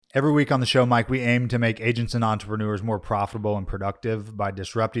Every week on the show, Mike, we aim to make agents and entrepreneurs more profitable and productive by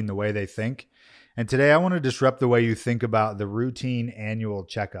disrupting the way they think. And today I want to disrupt the way you think about the routine annual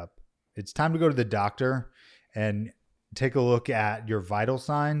checkup. It's time to go to the doctor and take a look at your vital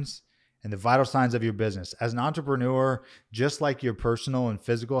signs and the vital signs of your business. As an entrepreneur, just like your personal and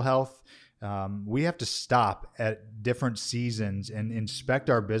physical health, we have to stop at different seasons and inspect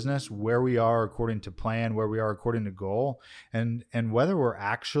our business, where we are according to plan, where we are according to goal, and whether we're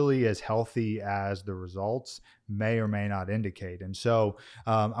actually as healthy as the results may or may not indicate. And so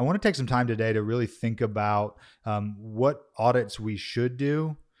I want to take some time today to really think about what audits we should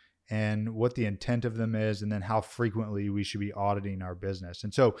do and what the intent of them is, and then how frequently we should be auditing our business.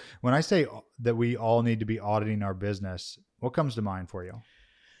 And so when I say that we all need to be auditing our business, what comes to mind for you?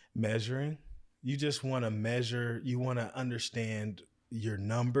 Measuring. You just want to measure. You want to understand your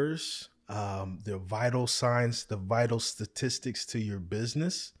numbers, the vital signs, the vital statistics to your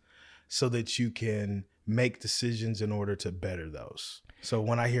business, so that you can make decisions in order to better those. So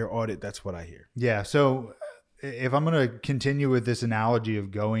when I hear audit, that's what I hear. Yeah. So if I'm going to continue with this analogy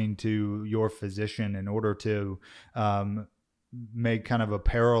of going to your physician in order to make kind of a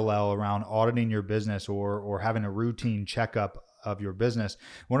parallel around auditing your business or having a routine checkup of your business,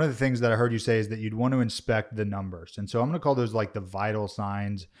 one of the things that I heard you say is that you'd want to inspect the numbers. And so I'm going to call those like the vital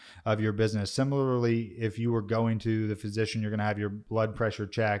signs of your business. Similarly, if you were going to the physician, you're going to have your blood pressure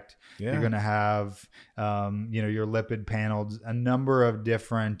checked. Yeah. You're going to have, your lipid panels, a number of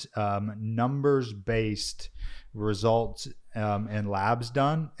different numbers-based results and labs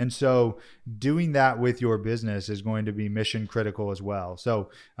done. And so doing that with your business is going to be mission critical as well. So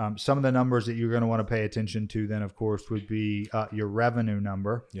some of the numbers that you're going to want to pay attention to then, of course, would be your revenue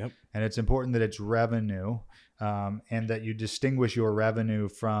number. Yep. And it's important that it's revenue and that you distinguish your revenue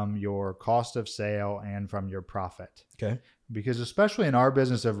from your cost of sale and from your profit. Okay. Because especially in our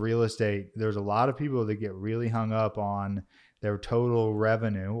business of real estate, there's a lot of people that get really hung up on their total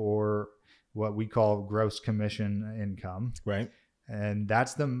revenue, or what we call gross commission income. Right. And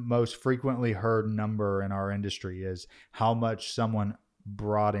that's the most frequently heard number in our industry, is how much someone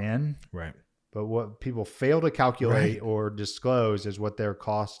brought in. Right. But what people fail to calculate Right. or disclose is what their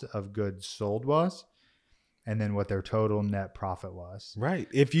cost of goods sold was, and then what their total net profit was. Right.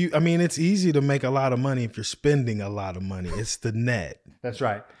 It's easy to make a lot of money if you're spending a lot of money. It's the net. That's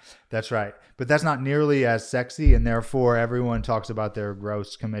right. That's right. But that's not nearly as sexy. And therefore, everyone talks about their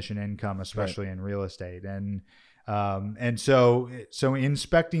gross commission income, especially in real estate. And so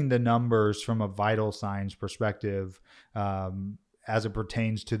inspecting the numbers from a vital signs perspective, as it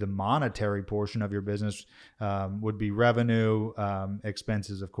pertains to the monetary portion of your business, would be revenue,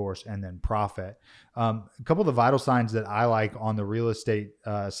 expenses, of course, and then profit. A couple of the vital signs that I like on the real estate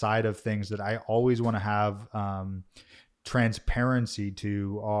side of things that I always want to have transparency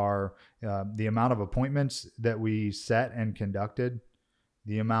to are the amount of appointments that we set and conducted,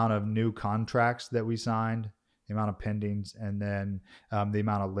 the amount of new contracts that we signed, the amount of pendings, and then the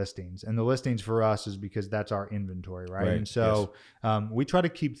amount of listings. And the listings for us is because that's our inventory, right? And so we try to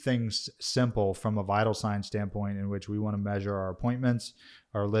keep things simple from a vital sign standpoint, in which we want to measure our appointments,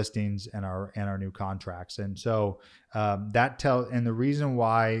 our listings, and our new contracts. And so and the reason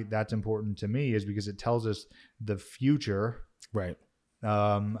why that's important to me is because it tells us the future, right,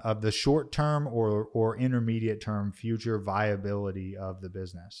 of the short term or intermediate term future viability of the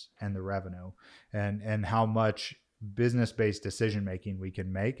business and the revenue, and how much business-based decision making we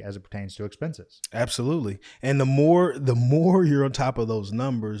can make as it pertains to expenses. Absolutely. And the more you're on top of those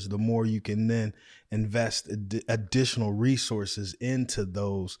numbers, the more you can then invest additional resources into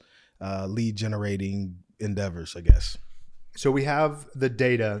those lead generating endeavors, I guess. So we have the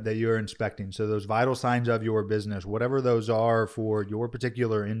data that you're inspecting. So those vital signs of your business, whatever those are for your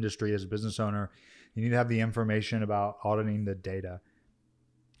particular industry as a business owner, you need to have the information about auditing the data.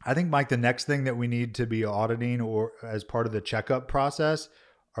 I think, Mike, the next thing that we need to be auditing, or as part of the checkup process,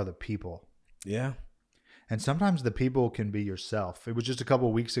 are the people. Yeah. And sometimes the people can be yourself. It was just a couple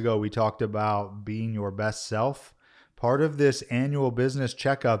of weeks ago, we talked about being your best self. Part of this annual business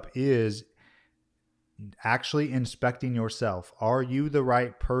checkup is actually inspecting yourself. Are you the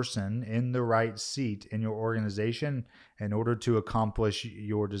right person in the right seat in your organization in order to accomplish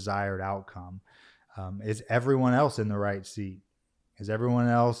your desired outcome? Is everyone else in the right seat? Is everyone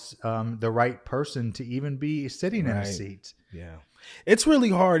else the right person to even be sitting in a seat? Yeah. It's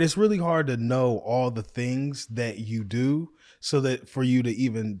really hard. It's really hard to know all the things that you do, so that for you to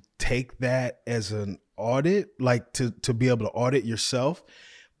even take that as an audit, like to be able to audit yourself.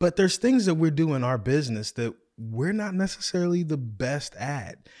 But there's things that we do in our business that we're not necessarily the best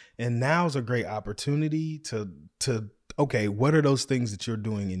at. And now's a great opportunity to okay, what are those things that you're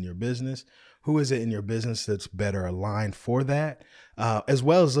doing in your business? Who is it in your business that's better aligned for that? As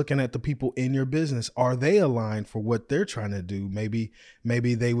well as looking at the people in your business. Are they aligned for what they're trying to do? Maybe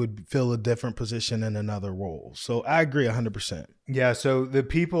they would fill a different position in another role. So I agree 100%. Yeah, so the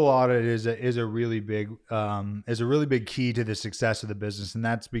people audit is a really big key to the success of the business, and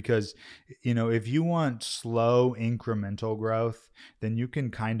that's because, you know, if you want slow incremental growth, then you can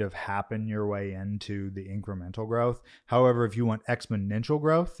kind of happen your way into the incremental growth. However, if you want exponential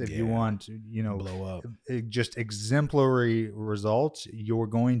growth, if you want, you know, blow up, just exemplary results, you're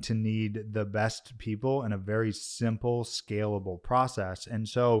going to need the best people in a very simple, scalable process. And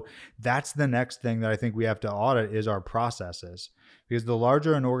so that's the next thing that I think we have to audit is our processes. Because the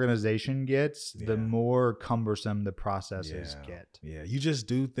larger an organization gets, the more cumbersome the processes get. Yeah, you just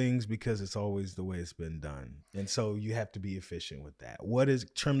do things because it's always the way it's been done. And so you have to be efficient with that.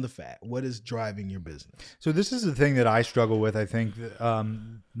 Trim the fat? What is driving your business? So this is the thing that I struggle with, I think,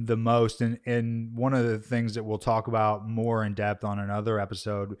 the most. And one of the things that we'll talk about more in depth on another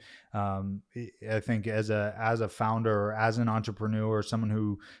episode, I think as a founder or as an entrepreneur,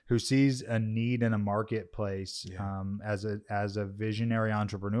 someone who sees a need in a marketplace, as a visionary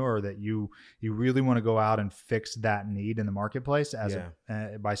entrepreneur, that you really want to go out and fix that need in the marketplace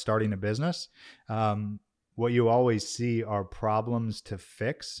by starting a business. What you always see are problems to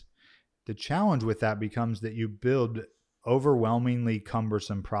fix. The challenge with that becomes that you build overwhelmingly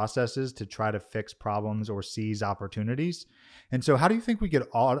cumbersome processes to try to fix problems or seize opportunities. And so how do you think we could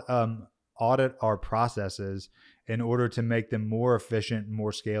audit our processes in order to make them more efficient,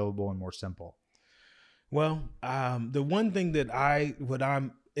 more scalable, and more simple? Well, the one thing that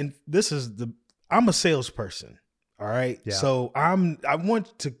I'm a salesperson. All right. Yeah. So I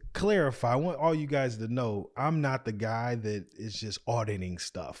want to clarify. I want all you guys to know I'm not the guy that is just auditing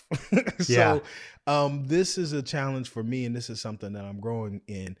stuff. So this is a challenge for me, and this is something that I'm growing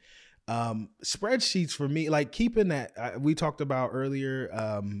in. Spreadsheets for me, like keeping that, we talked about earlier,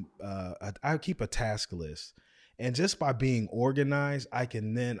 I keep a task list, and just by being organized, I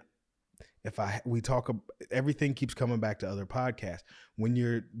can then, everything keeps coming back to other podcasts. When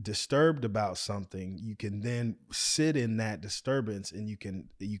you're disturbed about something, you can then sit in that disturbance and you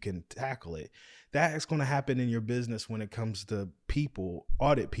can tackle it. That's going to happen in your business when it comes to people,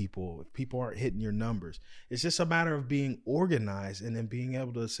 audit people. If people aren't hitting your numbers, it's just a matter of being organized and then being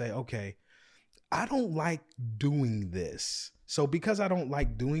able to say, okay, I don't like doing this. So because I don't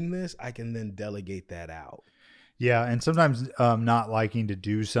like doing this, I can then delegate that out. Yeah, and sometimes not liking to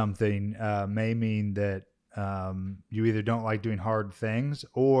do something may mean that you either don't like doing hard things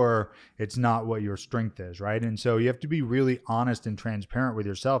or it's not what your strength is, right? And so you have to be really honest and transparent with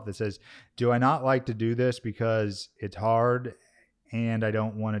yourself that says, do I not like to do this because it's hard and I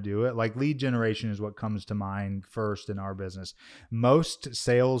don't want to do it? Like lead generation is what comes to mind first in our business. Most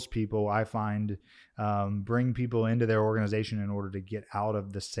salespeople, I find, bring people into their organization in order to get out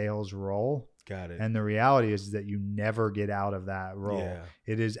of the sales role. Got it. And the reality is that you never get out of that role. Yeah.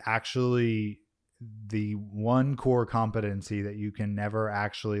 It is actually the one core competency that you can never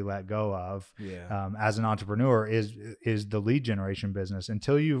actually let go of as an entrepreneur is the lead generation business.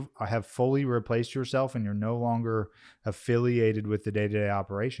 Until you have fully replaced yourself and you're no longer affiliated with the day-to-day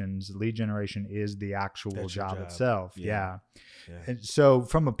operations, lead generation is the actual job itself. Yeah. And so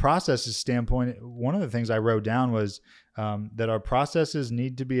from a processes standpoint, one of the things I wrote down was that our processes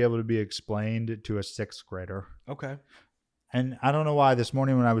need to be able to be explained to a sixth grader. Okay. And I don't know why this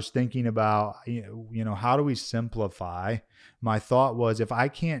morning when I was thinking about, you know, how do we simplify? My thought was, if I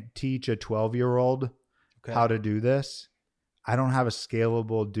can't teach a 12-year-old how to do this, I don't have a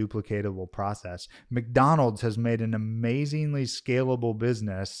scalable, duplicatable process. McDonald's has made an amazingly scalable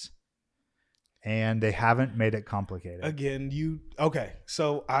business, and they haven't made it complicated. Again,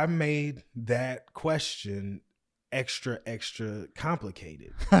 so I made that question extra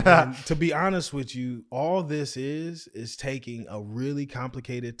complicated. And to be honest with you, all this is taking a really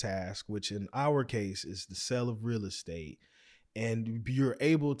complicated task, which in our case is the sale of real estate, and you're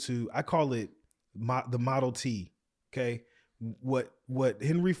able to, I call it the Model T. Okay. What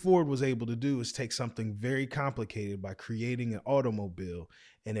Henry Ford was able to do is take something very complicated by creating an automobile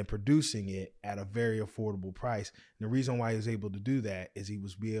and then producing it at a very affordable price. And the reason why he was able to do that is he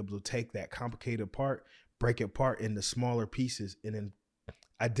was able to take that complicated part, break it apart into smaller pieces, and then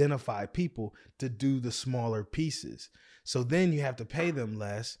identify people to do the smaller pieces. So then you have to pay them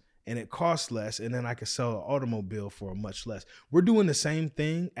less and it costs less. And then I could sell an automobile for much less. We're doing the same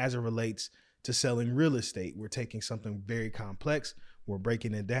thing as it relates to selling real estate. We're taking something very complex. We're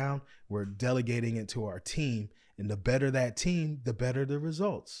breaking it down. We're delegating it to our team. And the better that team, the better the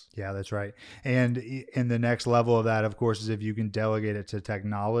results. Yeah, that's right. And in the next level of that, of course, is if you can delegate it to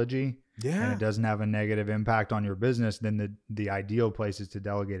technology and it doesn't have a negative impact on your business, then the ideal place is to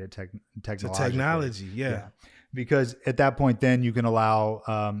delegate it to technology. Yeah. Because at that point, then you can allow,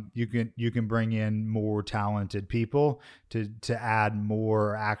 you can bring in more talented people to add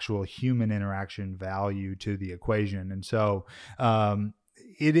more actual human interaction value to the equation. And so,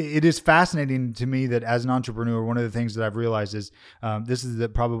 it is fascinating to me that as an entrepreneur, one of the things that I've realized is this is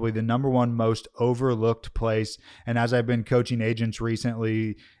probably the number one most overlooked place. And as I've been coaching agents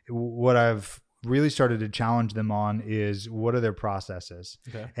recently, what I've really started to challenge them on is what are their processes,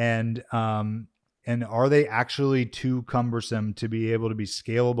 and are they actually too cumbersome to be able to be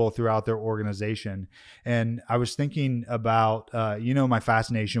scalable throughout their organization? And I was thinking about, my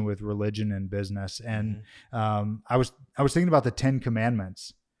fascination with religion and business. And I was thinking about the 10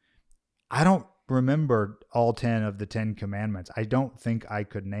 Commandments. I don't remember all 10 of the 10 Commandments. I don't think I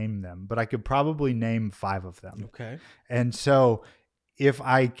could name them, but I could probably name 5 of them. Okay. And so if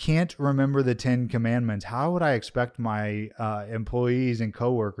I can't remember the 10 Commandments, how would I expect my employees and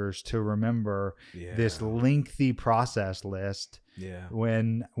coworkers to remember this lengthy process list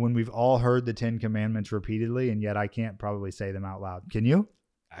when we've all heard the 10 Commandments repeatedly, and yet I can't probably say them out loud? Can you?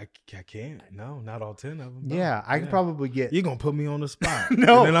 I can't. No, not all 10 of them. No. Yeah, I could probably get... You're going to put me on the spot.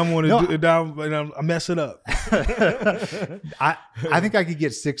 No. And then I'm going to do it down, and I mess it up. I think I could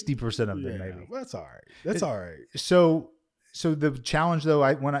get 60% of them, maybe. That's all right. That's all right. So the challenge, though,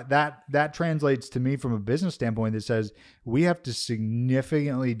 that translates to me from a business standpoint that says we have to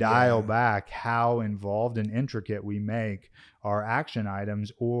significantly dial back how involved and intricate we make our action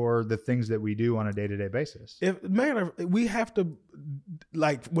items or the things that we do on a day-to-day basis. We have to,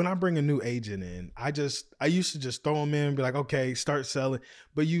 like, when I bring a new agent in, I used to just throw them in and be like, okay, start selling.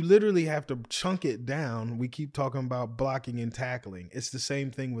 But you literally have to chunk it down. We keep talking about blocking and tackling. It's the same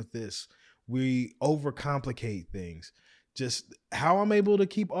thing with this. We overcomplicate things. Just how I'm able to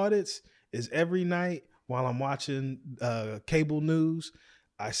keep audits is every night while I'm watching cable news,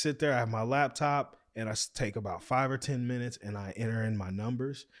 I sit there, I have my laptop, and I take about 5 or 10 minutes and I enter in my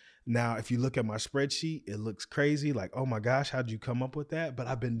numbers. Now, if you look at my spreadsheet, it looks crazy. Like, oh my gosh, how'd you come up with that? But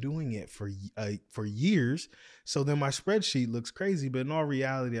I've been doing it for years. So then my spreadsheet looks crazy. But in all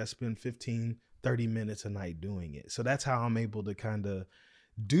reality, I spend 15, 30 minutes a night doing it. So that's how I'm able to kind of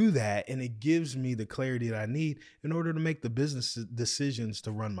do that, and it gives me the clarity that I need in order to make the business decisions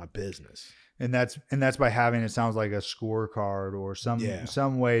to run my business. And that's by having, it sounds like, a scorecard or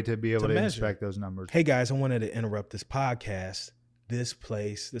some way to be able to inspect those numbers. Hey guys, I wanted to interrupt this podcast. This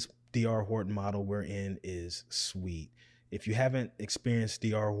D.R. Horton model we're in is sweet. If you haven't experienced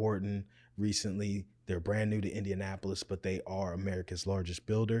D.R. Horton recently, they're brand new to Indianapolis, but they are America's largest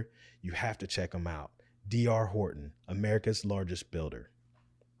builder. You have to check them out. D.R. Horton, America's largest builder.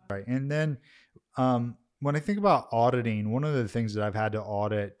 Right. And then when I think about auditing, one of the things that I've had to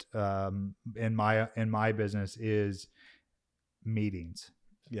audit in my business is meetings.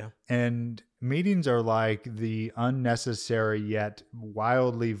 Yeah. And meetings are like the unnecessary yet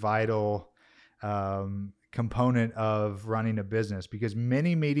wildly vital component of running a business, because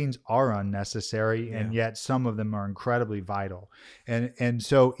many meetings are unnecessary and yet some of them are incredibly vital. And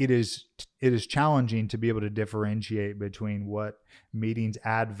so it is challenging to be able to differentiate between what meetings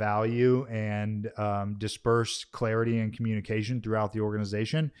add value and disperse clarity and communication throughout the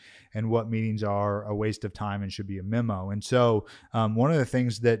organization, and what meetings are a waste of time and should be a memo. And so one of the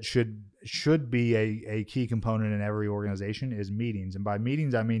things that should be a key component in every organization is meetings. And by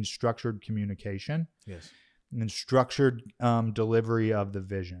meetings, I mean structured communication. Yes. And structured delivery of the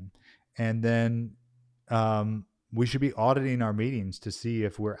vision. And then we should be auditing our meetings to see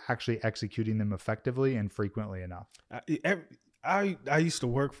if we're actually executing them effectively and frequently enough. I used to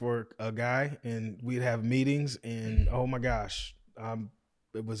work for a guy, and we'd have meetings, and oh my gosh,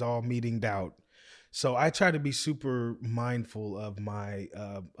 it was all meetinged out. So I try to be super mindful of my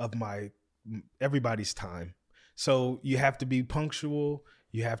everybody's time. So you have to be punctual.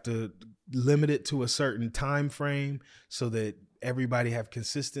 You have to limit it to a certain time frame so that everybody have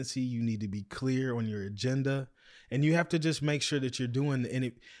consistency. You need to be clear on your agenda, and you have to just make sure that you're doing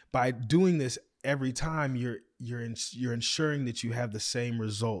it. By doing this every time, you're ensuring that you have the same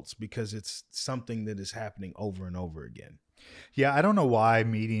results, because it's something that is happening over and over again. Yeah, I don't know why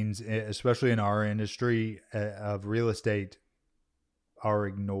meetings, especially in our industry of real estate, are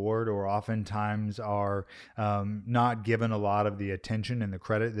ignored or oftentimes are not given a lot of the attention and the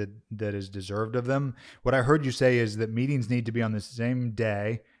credit that is deserved of them. What I heard you say is that meetings need to be on the same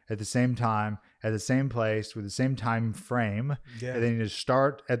day, at the same time, at the same place with the same time frame. Yeah. And they need to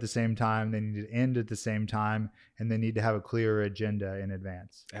start at the same time. They need to end at the same time, and they need to have a clear agenda in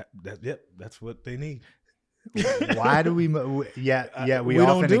advance. Yep, that's what they need. Why do we? We often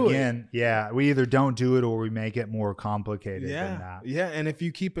don't do again, we either don't do it or we make it more complicated than that. Yeah, and if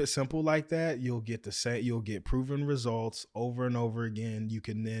you keep it simple like that, you'll get proven results over and over again. You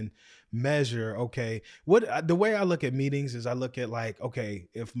can then measure, okay, the way I look at meetings is I look at like, okay,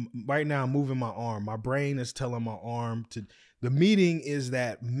 if right now I'm moving my arm, my brain is telling my arm to, the meeting is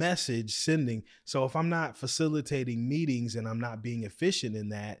that message sending. So if I'm not facilitating meetings and I'm not being efficient in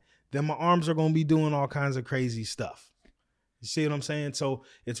that, then my arms are going to be doing all kinds of crazy stuff. You see what I'm saying? So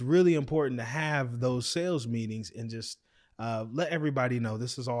it's really important to have those sales meetings and just let everybody know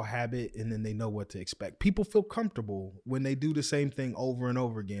this is all habit, and then they know what to expect. People feel comfortable when they do the same thing over and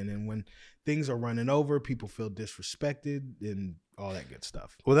over again. And when things are running over, people feel disrespected and all that good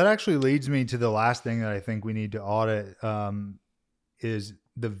stuff. Well, that actually leads me to the last thing that I think we need to audit is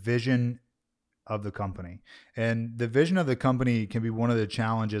the vision of the company. And the vision of the company can be one of the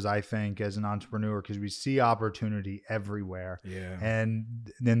challenges, I think, as an entrepreneur, because we see opportunity everywhere. Yeah. And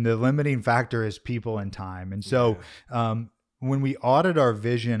then the limiting factor is people and time. And so when we audit our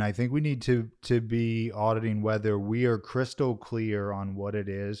vision, I think we need to be auditing whether we are crystal clear on what it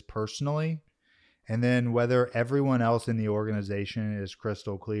is personally, and then whether everyone else in the organization is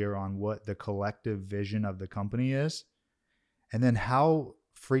crystal clear on what the collective vision of the company is. And then how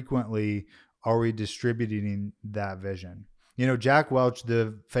frequently are we distributing that vision? You know, Jack Welch,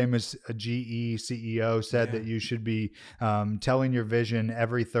 the famous GE CEO, said that you should be telling your vision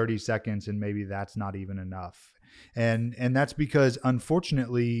every 30 seconds, and maybe that's not even enough. And that's because,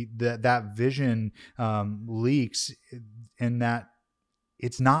 unfortunately, that vision leaks, in that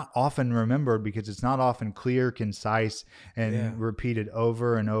it's not often remembered because it's not often clear, concise, and repeated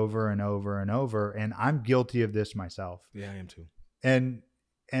over and over and over and over. And I'm guilty of this myself. Yeah, I am too.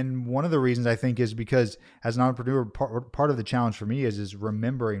 And one of the reasons I think is because as an entrepreneur, part of the challenge for me is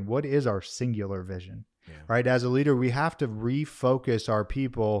remembering what is our singular vision, right? As a leader, we have to refocus our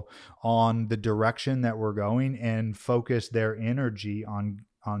people on the direction that we're going and focus their energy on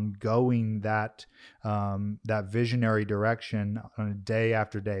going that visionary direction on a day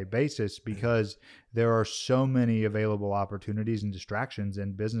after day basis, because there are so many available opportunities and distractions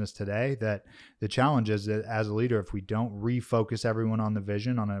in business today that the challenge is that as a leader, if we don't refocus everyone on the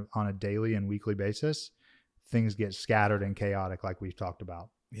vision on a daily and weekly basis, things get scattered and chaotic, like we've talked about.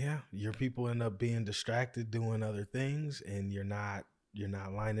 Yeah, your people end up being distracted doing other things, and you're not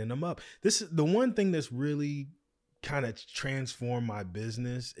lining them up. This is the one thing that's really kind of transformed my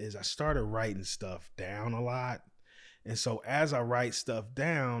business is I started writing stuff down a lot. And so as I write stuff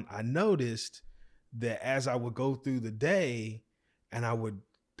down, I noticed that as I would go through the day and I would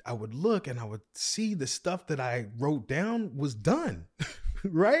look and I would see the stuff that I wrote down was done.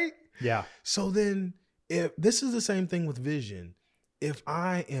 Right? Yeah. So then if this is the same thing with vision, if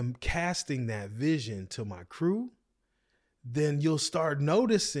I am casting that vision to my crew, then you'll start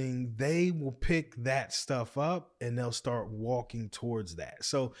noticing they will pick that stuff up and they'll start walking towards that.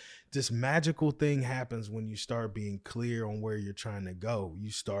 So this magical thing happens when you start being clear on where you're trying to go. You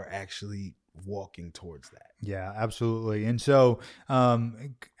start actually walking towards that. Yeah, absolutely. And so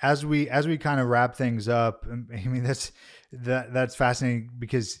as we kind of wrap things up, I mean, that's fascinating,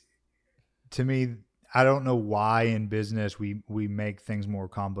 because to me, I don't know why in business we make things more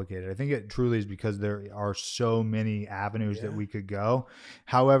complicated. I think it truly is because there are so many avenues that we could go.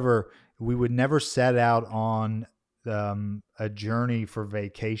 However, we would never set out on a journey for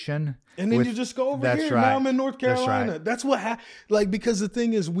vacation. And then you just go over here. Right. Now I'm in North Carolina. That's what because the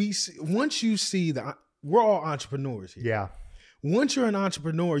thing is, once you see we're all entrepreneurs here. Yeah. Once you're an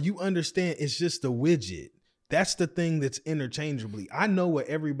entrepreneur, you understand it's just a widget. That's the thing that's interchangeably. I know what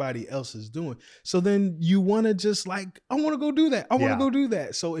everybody else is doing. So then you want to just I want to go do that. I want to go do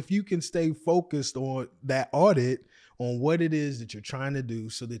that. So if you can stay focused on that audit, on what it is that you're trying to do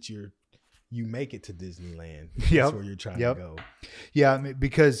so that you make it to Disneyland. That's where you're trying to go. Yeah,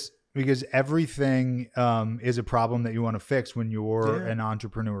 because everything is a problem that you want to fix when you're an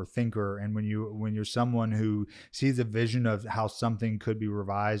entrepreneur thinker, and when you're someone who sees a vision of how something could be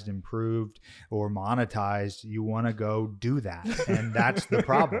revised, improved, or monetized. You want to go do that, and that's the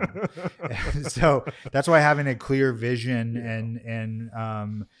problem. So that's why having a clear vision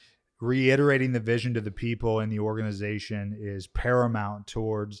and reiterating the vision to the people in the organization is paramount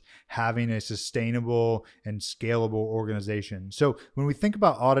towards having a sustainable and scalable organization. So when we think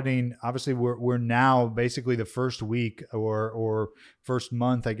about auditing, obviously we're now basically the first week or first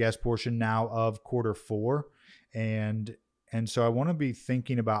month, I guess, portion now of quarter 4. And And so I want to be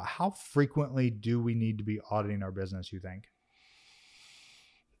thinking about how frequently do we need to be auditing our business, you think?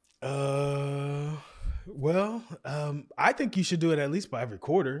 I think you should do it at least by every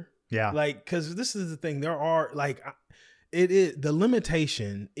quarter. Yeah. Like, because this is the thing. There are like, it is the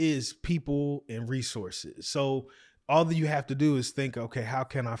limitation is people and resources. So all that you have to do is think, okay, how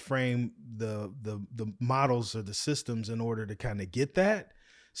can I frame the models or the systems in order to kind of get that?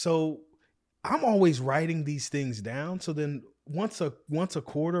 So I'm always writing these things down. So then once a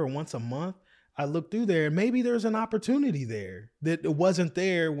quarter or once a month, I look through there and maybe there's an opportunity there that it wasn't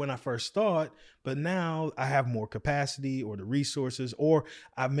there when I first thought, but now I have more capacity or the resources, or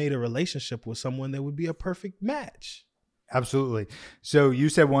I've made a relationship with someone that would be a perfect match. Absolutely. So you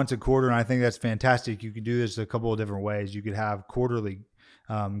said once a quarter, and I think that's fantastic. You could do this a couple of different ways. You could have quarterly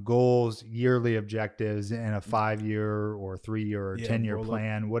goals, yearly objectives, and a 5-year or 3-year or 10-year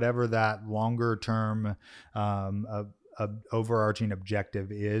plan, whatever that longer term overarching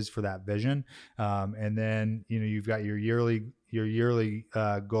objective is for that vision. And then, you've got your yearly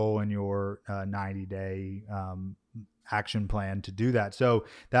goal and your 90-day action plan to do that. So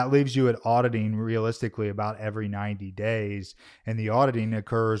that leaves you at auditing realistically about every 90 days. And the auditing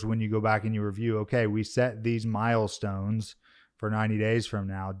occurs when you go back and you review, okay, we set these milestones for 90 days from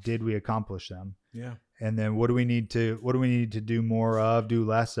now. Did we accomplish them? Yeah. And then what do we need to do more of, do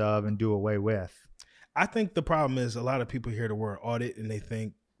less of, and do away with? I think the problem is a lot of people hear the word audit and they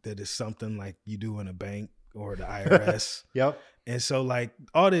think that it's something like you do in a bank or the IRS. Yep. And so like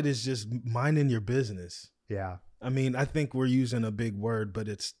audit is just minding your business. Yeah. I mean, I think we're using a big word, but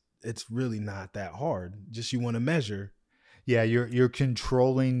it's really not that hard. Just you want to measure. Yeah, you're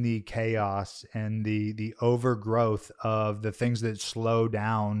controlling the chaos and the overgrowth of the things that slow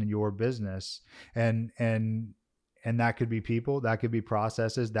down your business. And that could be people, that could be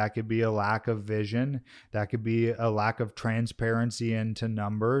processes, that could be a lack of vision, that could be a lack of transparency into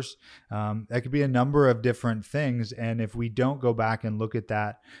numbers. That could be a number of different things. And if we don't go back and look at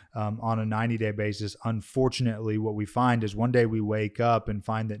that on a 90-day basis, unfortunately, what we find is one day we wake up and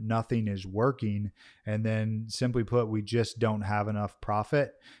find that nothing is working. And then simply put, we just don't have enough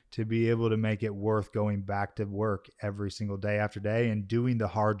profit to be able to make it worth going back to work every single day after day and doing the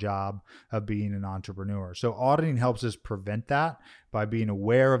hard job of being an entrepreneur. So auditing helps us prevent that by being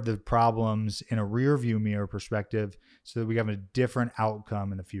aware of the problems in a rear view mirror perspective so that we have a different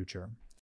outcome in the future.